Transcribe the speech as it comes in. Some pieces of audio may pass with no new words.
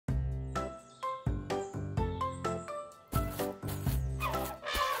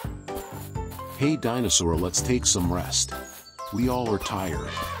Hey Dinosaur, let's take some rest. We all are tired.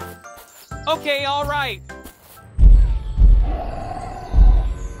 Okay, all right.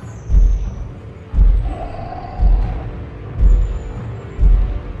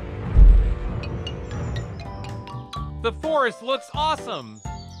 The forest looks awesome.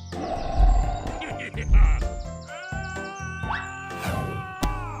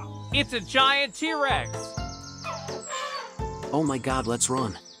 It's a giant T-Rex. Oh my god, let's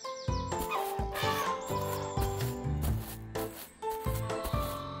run.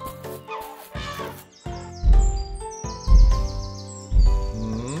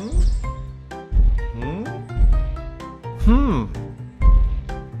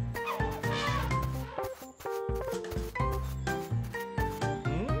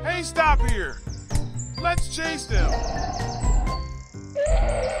 Hey, stop here! Let's chase them!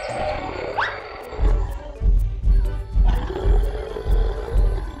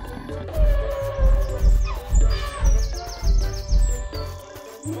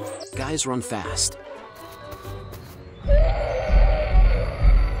 Guys, run fast.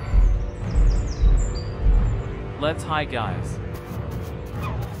 Let's hide, guys.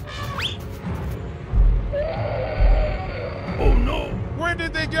 Oh no! Where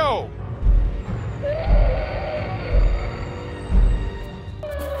did they go?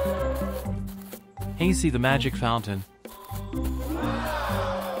 Hey, see the magic fountain.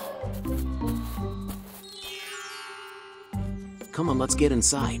 Come on, let's get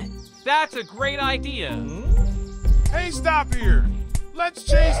inside. That's a great idea. Hey, stop here! Let's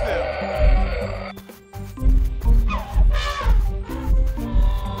chase them!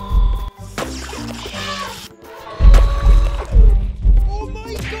 Oh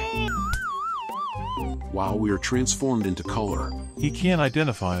my god! Wow, we are transformed into color. He can't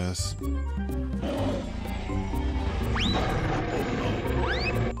identify us.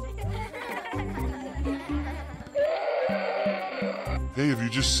 Hey, have you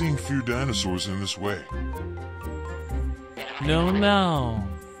just seen few dinosaurs in this way? No, no.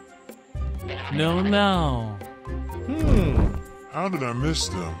 No, no. How did I miss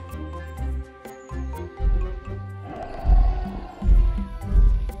them?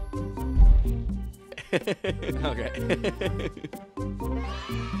 Okay.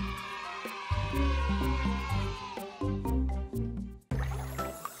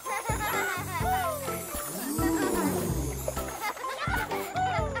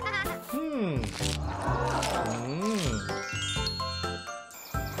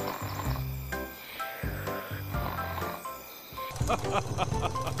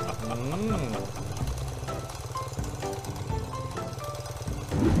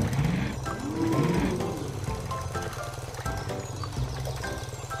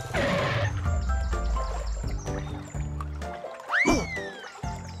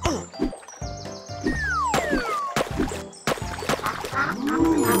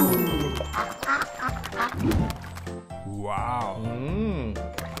 Wow.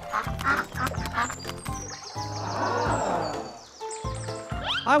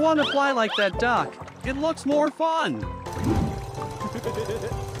 I want to fly like that duck. It looks more fun.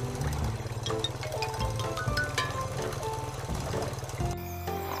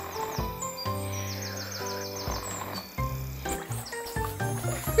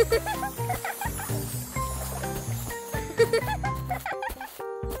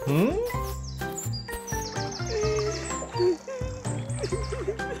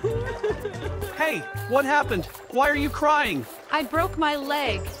 Hey, what happened? Why are you crying? I broke my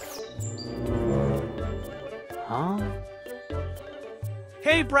leg. Huh?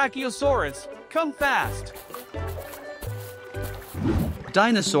 Hey, Brachiosaurus, come fast.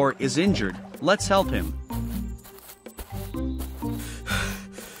 Dinosaur is injured. Let's help him.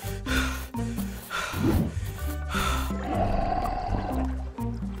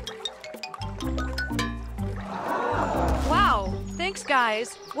 Wow, thanks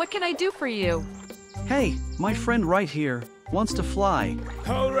guys. What can I do for you? Hey, my friend right here wants to fly.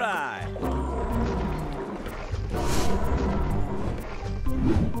 All right.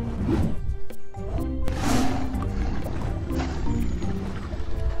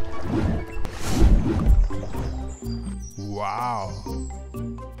 Wow.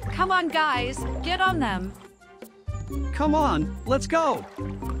 Come on guys, get on them. Come on, let's go.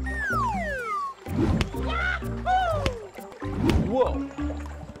 Whoa.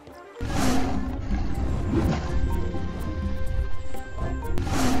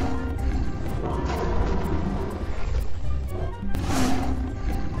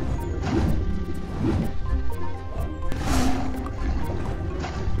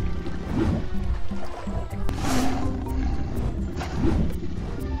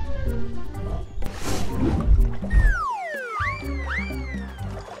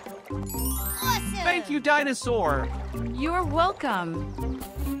 Dinosaur. You're welcome.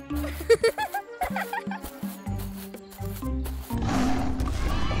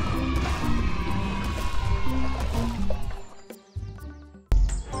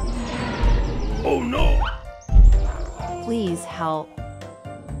 Oh no! Please help.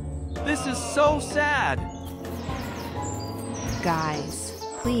 This is so sad. Guys,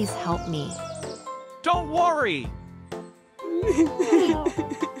 please help me. Don't worry.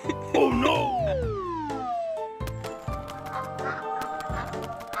 Oh no!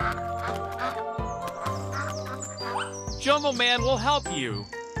 Jungle Man will help you.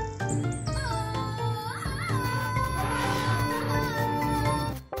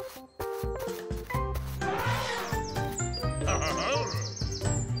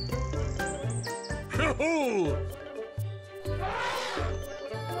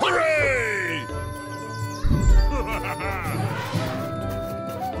 Hooray!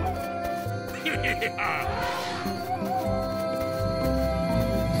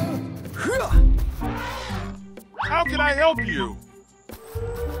 How can I help you?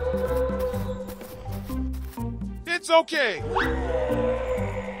 It's okay.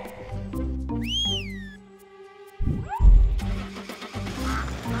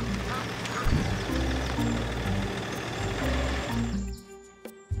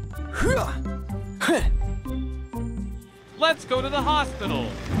 Let's go to the hospital.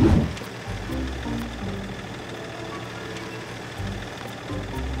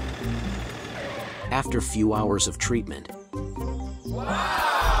 After a few hours of treatment,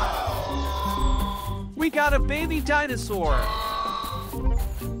 We got a baby dinosaur.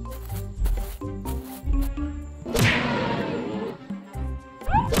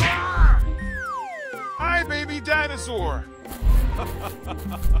 Hi, baby dinosaur.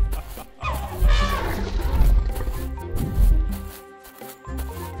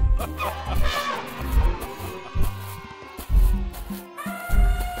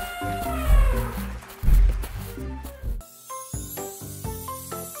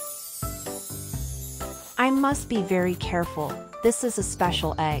 I must be very careful. This is a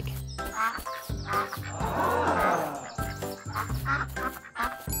special egg.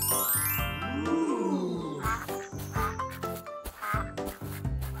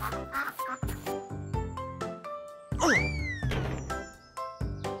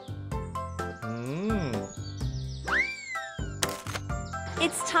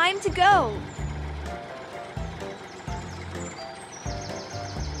 It's time to go.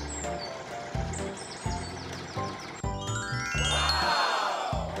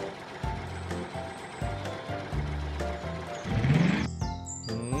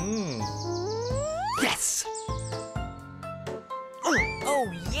 Yes.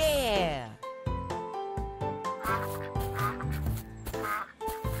 Oh, yeah!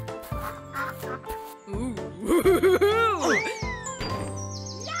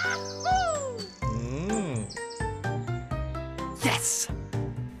 Yes.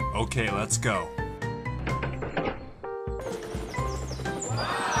 Okay, let's go.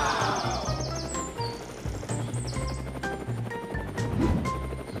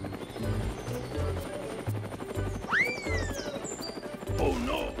 Oh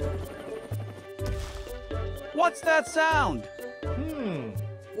no! What's that sound?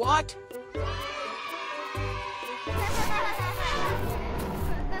 what?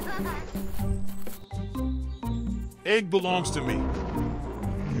 Egg belongs to me.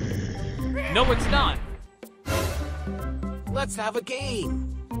 No, it's not. Let's have a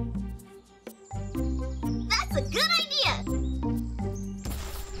game. That's a good idea!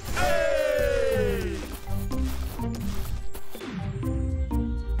 Hey!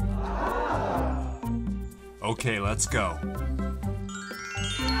 Okay, let's go.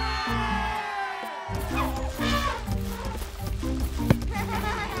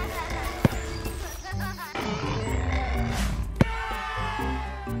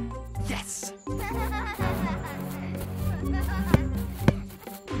 Yes.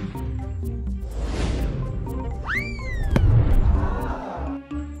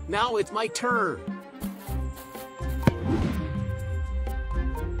 Now it's my turn.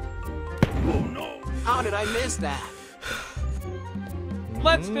 Oh no! How did I miss that?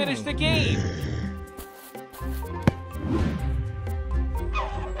 Let's finish the game.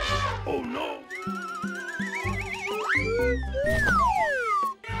 Oh no!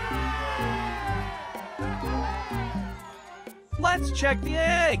 Let's check the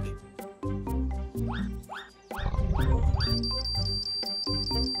egg.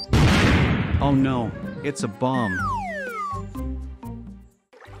 Oh no, it's a bomb.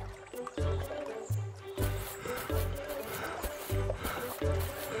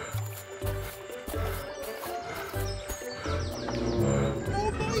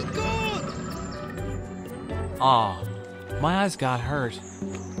 Aw, my eyes got hurt.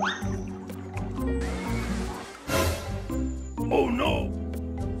 Oh no!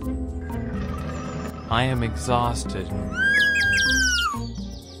 I am exhausted.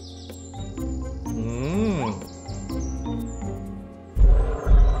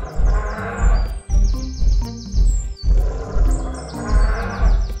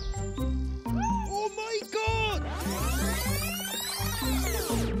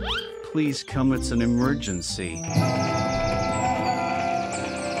 Please come, it's an emergency.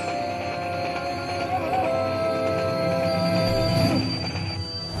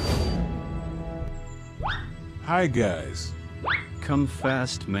 Hi, guys. Come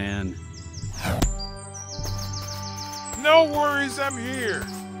fast, man. No worries, I'm here.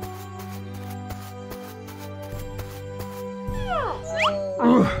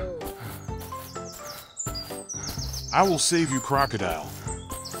 I will save you, Crocodile.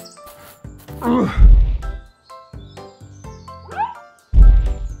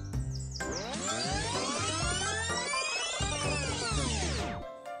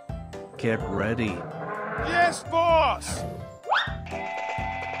 Get ready. Yes, boss!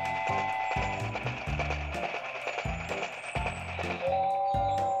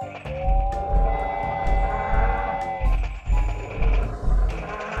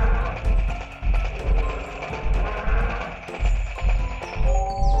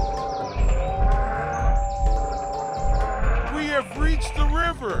 We have reached the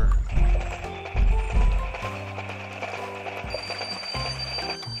river!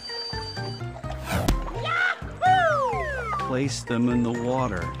 Place them in the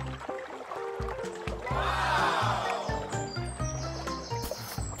water.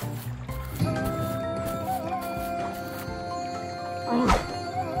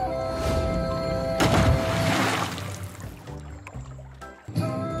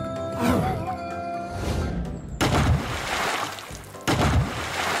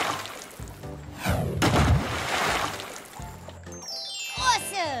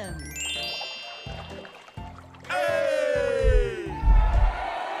 Awesome!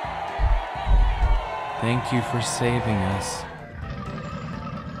 Thank you for saving us.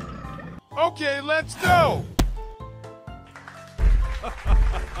 Okay, let's go!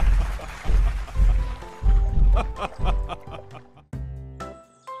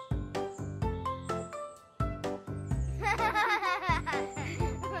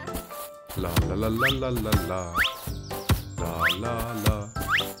 La la la la la la la. La la la.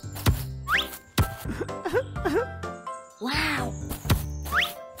 Wow!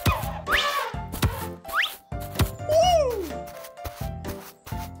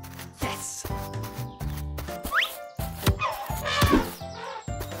 Yes!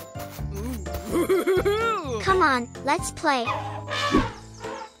 Come on, let's play.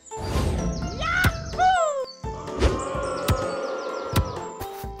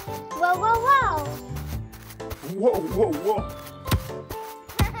 Whoa, whoa, whoa! Whoa, whoa, whoa!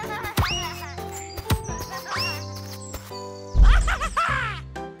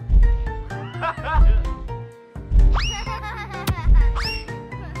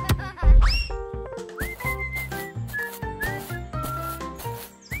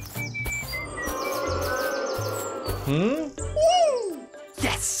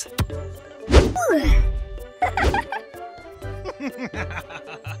 Yes!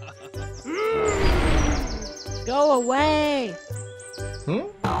 Go away!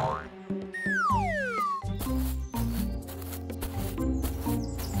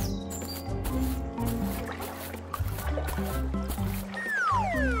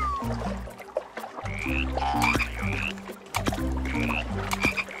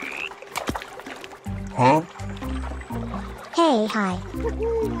 Huh? Hey, hi.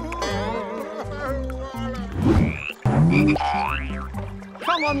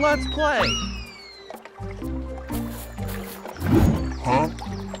 Come on, let's play. Huh?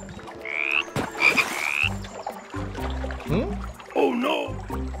 Oh no!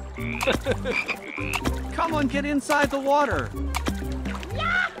 Come on, get inside the water.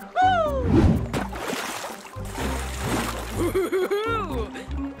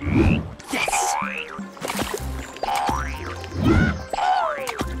 Yes!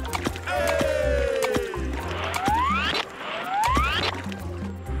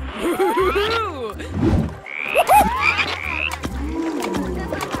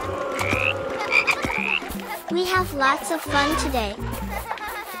 We have lots of fun today.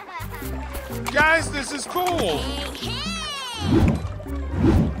 Guys, this is cool!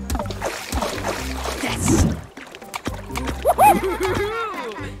 Yes!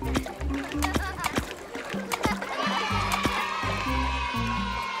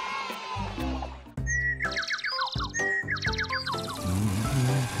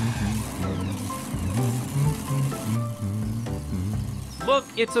 Look,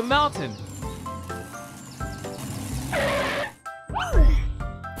 it's a mountain.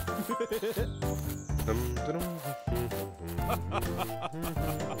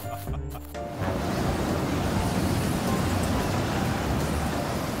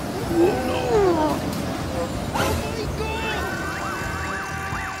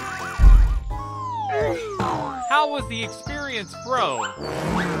 How was the experience, bro?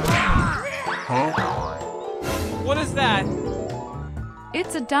 What is that?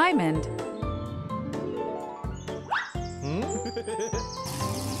 It's a diamond.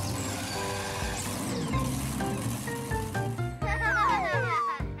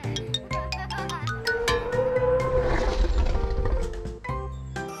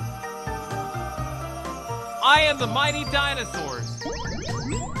 I am the mighty dinosaurs.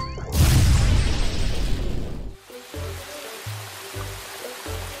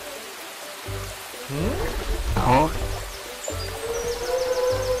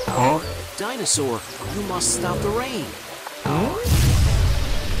 Dinosaur, you must stop the rain.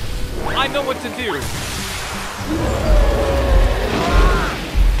 I know what to do.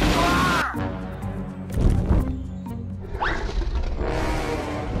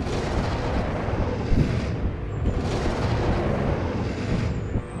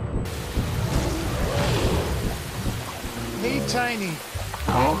 Hey, Tiny.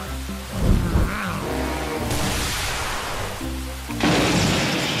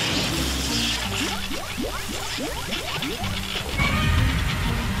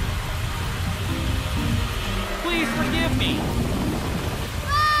 Please forgive me.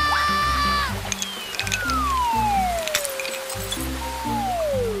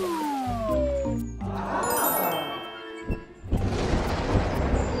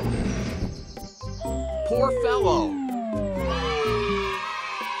 Poor fellow.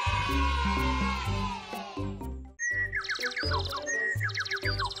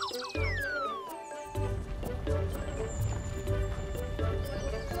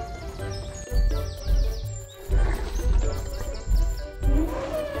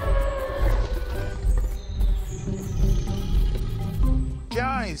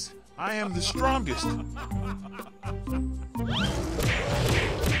 Guys, I am the strongest.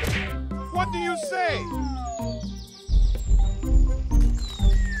 What do you say?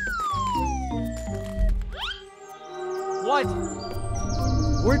 What?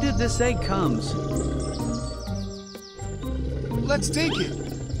 Where did this egg comes? Let's take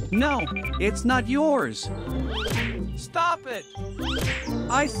it. No, it's not yours. Stop it.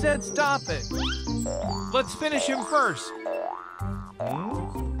 I said stop it. Let's finish him first.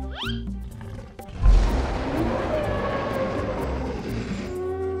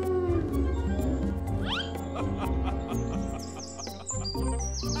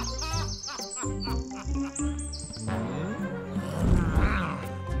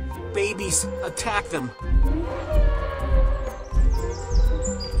 Babies, attack them.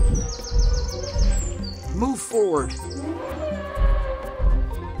 Move forward.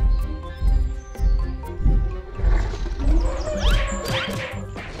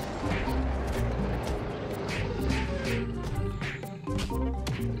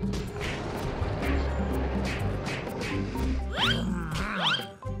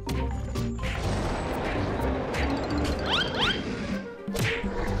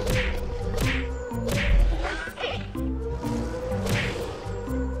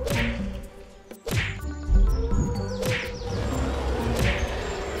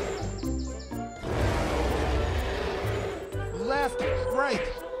 Left, right,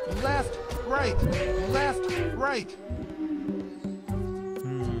 left, right, left, right.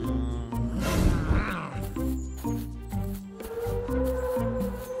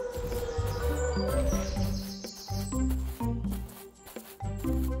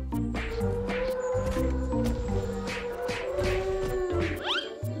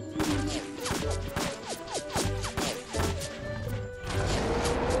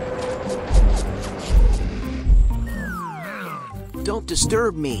 Don't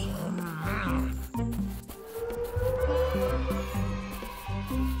disturb me.